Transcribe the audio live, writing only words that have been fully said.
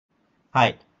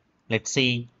Hi, let's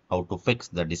see how to fix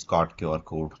the Discord QR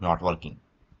code not working.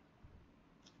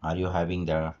 Are you having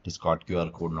the Discord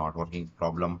QR code not working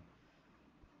problem?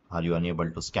 Are you unable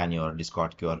to scan your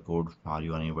Discord QR code? Are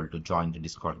you unable to join the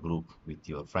Discord group with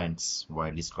your friends? Why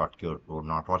Discord QR code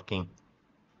not working?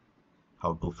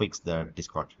 How to fix the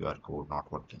Discord QR code not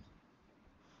working?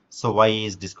 So why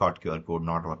is Discord QR code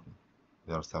not working?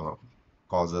 There are several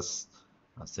causes,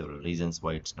 several reasons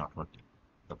why it's not working.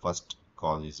 The first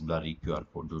cause is blurry QR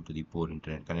code due to the poor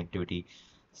internet connectivity.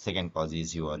 Second cause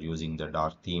is you are using the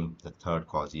dark theme. The third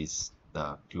cause is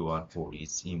the QR code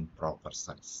is improper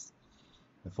size.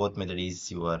 The fourth method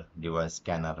is your device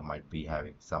scanner might be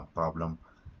having some problem.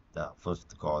 The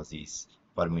fifth cause is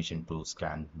permission to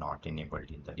scan not enabled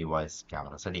in the device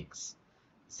camera settings.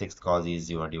 Sixth cause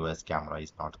is your device camera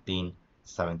is not clean.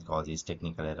 Seventh cause is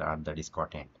technical error at the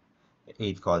Discord end.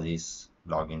 Eighth cause is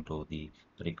log into the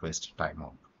request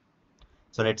timeout.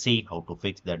 So let's see how to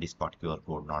fix the Discord QR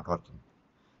code not working.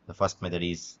 The first method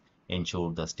is ensure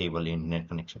the stable internet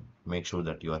connection. Make sure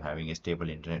that you are having a stable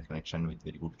internet connection with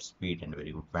very good speed and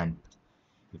very good bandwidth.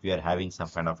 If you are having some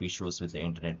kind of issues with the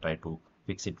internet, try to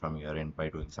fix it from your end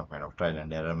by doing some kind of trial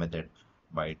and error method,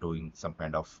 by doing some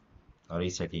kind of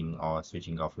resetting or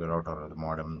switching off your router or the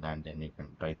modem, and then you can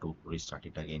try to restart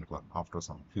it again after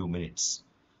some few minutes.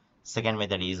 Second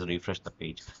method is refresh the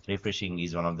page. Refreshing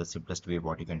is one of the simplest way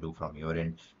what you can do from your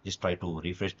end. Just try to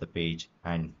refresh the page,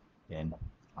 and then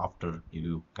after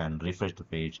you can refresh the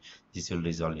page, this will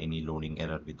resolve any loading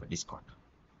error with the Discord.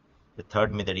 The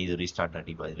third method is restart the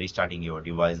device. Restarting your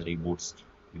device reboots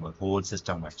your whole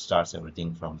system and starts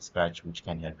everything from scratch, which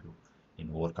can help you in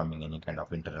overcoming any kind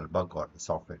of internal bug or the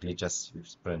software glitches you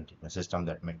present in the system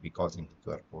that might be causing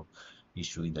the QR code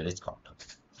issue in the Discord.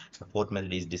 The fourth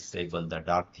method is disable the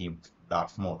dark theme,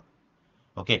 dark mode.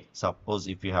 Okay, suppose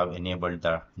if you have enabled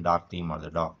the dark theme or the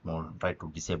dark mode, try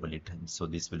to disable it. And so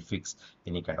this will fix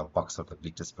any kind of bugs or the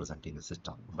glitches present in the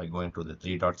system. By going to the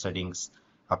three dot settings,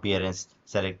 appearance,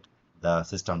 select the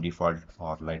system default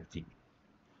or light theme.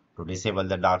 To disable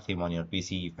the dark theme on your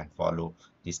PC, you can follow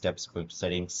these steps. Go to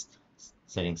settings,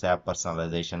 settings app,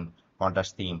 personalization,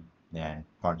 contrast theme,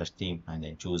 and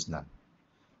then choose none.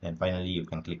 Then finally you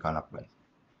can click on apply.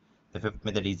 The fifth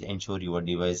method is ensure your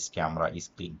device camera is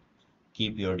clean.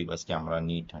 Keep your device camera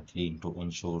neat and clean to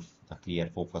ensure the clear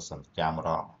focus on the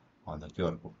camera on the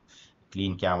QR code.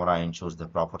 Clean camera ensures the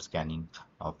proper scanning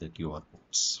of the QR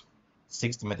codes.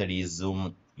 Sixth method is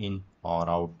zoom in or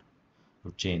out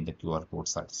to change the QR code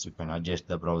size. You can adjust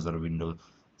the browser window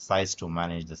size to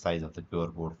manage the size of the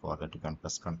QR code. For that, you can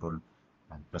press Control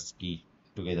and press key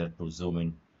together to zoom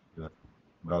in your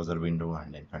browser window,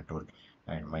 and then Control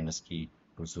and minus key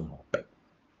to zoom out.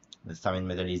 The seventh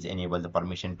method is enable the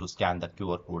permission to scan the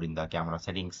QR code in the camera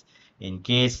settings. In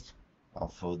case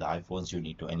of the iPhones, you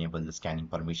need to enable the scanning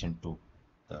permission to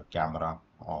the camera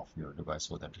of your device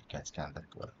so that it can scan the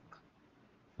QR code.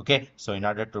 Okay, so in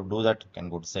order to do that, you can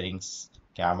go to settings,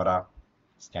 camera,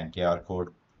 scan QR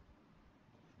code.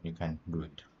 You can do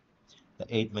it. The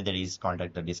eighth method is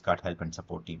contact the Discord help and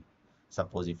support team.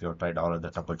 Suppose if you have tried all of the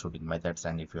troubleshooting methods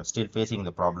and if you are still facing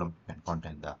the problem, you can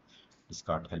contact the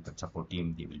Discord help and support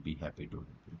team. They will be happy to help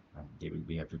you and they will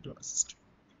be happy to assist.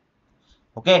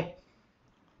 Okay,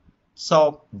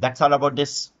 so that's all about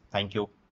this. Thank you.